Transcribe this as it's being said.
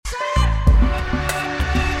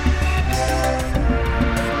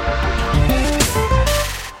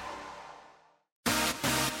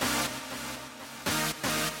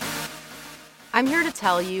I'm here to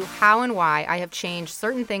tell you how and why I have changed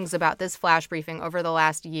certain things about this flash briefing over the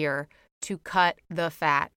last year to cut the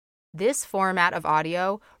fat. This format of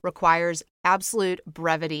audio requires absolute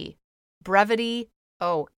brevity. Brevity,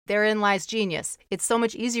 oh, therein lies genius. It's so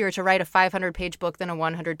much easier to write a 500-page book than a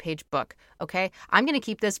 100-page book, okay? I'm going to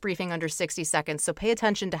keep this briefing under 60 seconds, so pay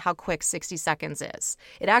attention to how quick 60 seconds is.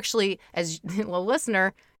 It actually, as a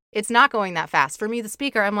listener, it's not going that fast. For me, the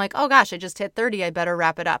speaker, I'm like, oh gosh, I just hit 30. I better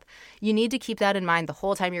wrap it up. You need to keep that in mind the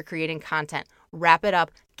whole time you're creating content. Wrap it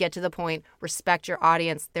up, get to the point, respect your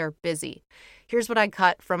audience. They're busy. Here's what I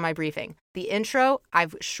cut from my briefing. The intro,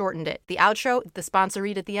 I've shortened it. The outro, the sponsor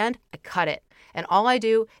read at the end, I cut it. And all I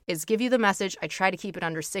do is give you the message. I try to keep it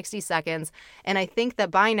under 60 seconds. And I think that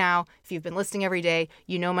by now, if you've been listening every day,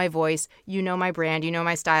 you know my voice, you know my brand, you know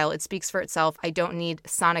my style. It speaks for itself. I don't need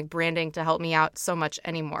sonic branding to help me out so much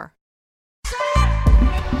anymore.